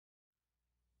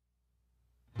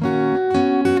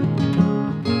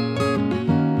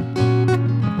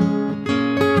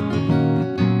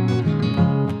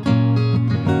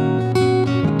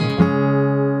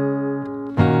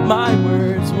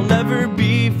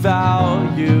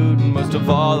valued. Most of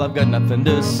all, I've got nothing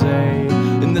to say.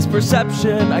 In this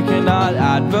perception, I cannot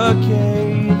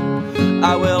advocate.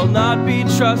 I will not be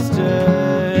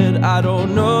trusted. I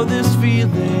don't know this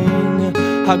feeling.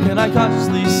 How can I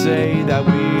consciously say that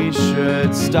we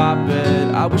should stop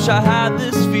it? I wish I had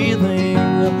this feeling.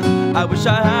 I wish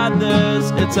I had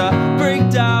this. It's a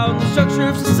breakdown, the structure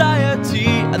of society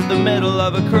at the middle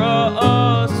of a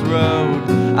crossroad.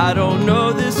 I don't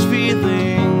know this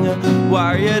feeling.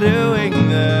 Why are you doing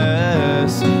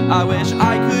this? I wish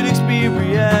I could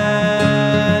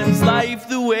experience life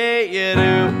the way you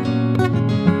do.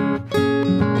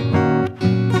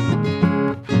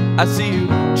 I see you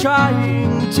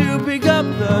trying to pick up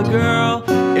the girl.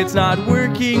 It's not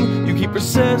working, you keep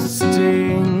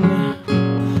persisting,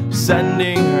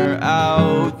 sending her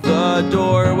out the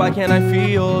door. Why can't I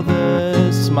feel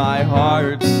this? My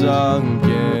heart's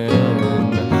sunken.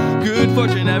 Good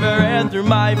fortune never ran through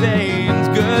my veins.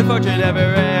 Good fortune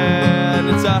never ran.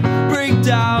 It's a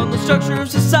breakdown, the structure of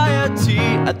society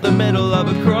at the middle of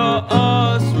a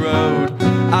crossroad.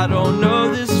 I don't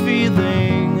know this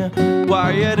feeling. Why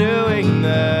are you doing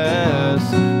this?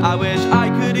 I wish I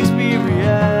could experience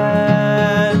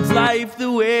life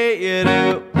the way you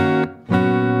do.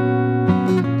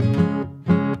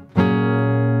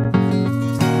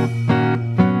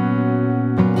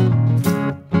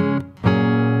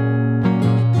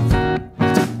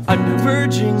 I'm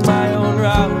diverging my own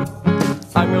route.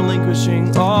 I'm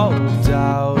relinquishing all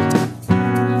doubt.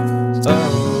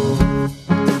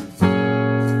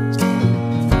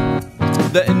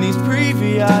 That in these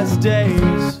previous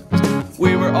days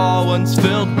we were all once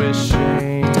filled with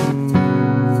shame.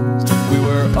 We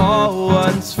were all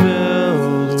once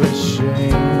filled with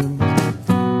shame.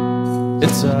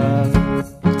 It's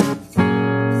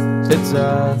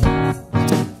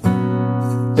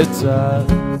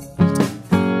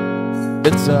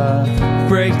a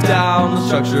breakdown, the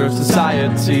structure of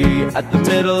society at the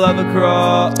middle of a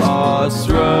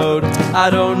crossroad. I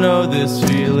don't know this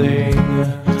feeling.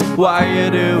 Why are you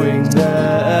doing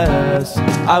this?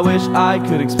 I wish I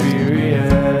could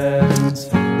experience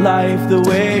life the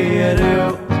way you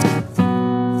do.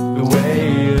 The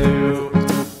way you do.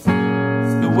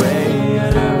 The way you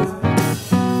do.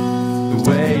 The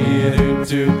way you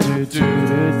do.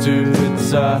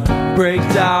 It's a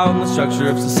breakdown, the structure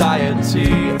of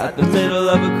society at the middle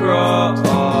of a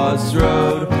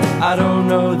crossroad. I don't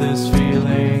know this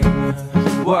feeling.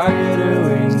 Why are you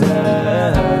doing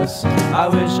this? I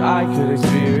wish I could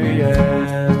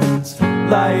experience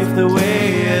life the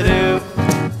way you do.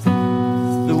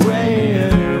 The way you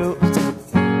do.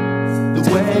 The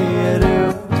way you do.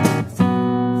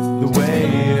 The way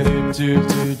you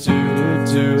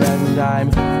do. And I'm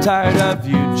tired of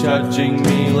you judging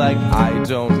me like I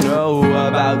don't know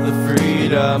about the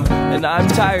freedom. And I'm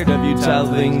tired of you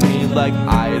telling me like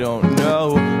I don't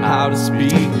know how to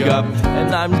speak up.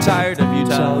 And I'm tired of you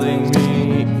telling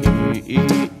me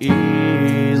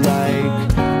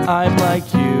like I'm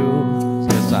like you,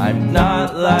 'cause I'm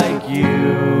not like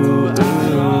you.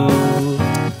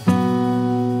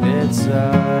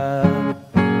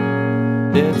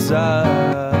 It's a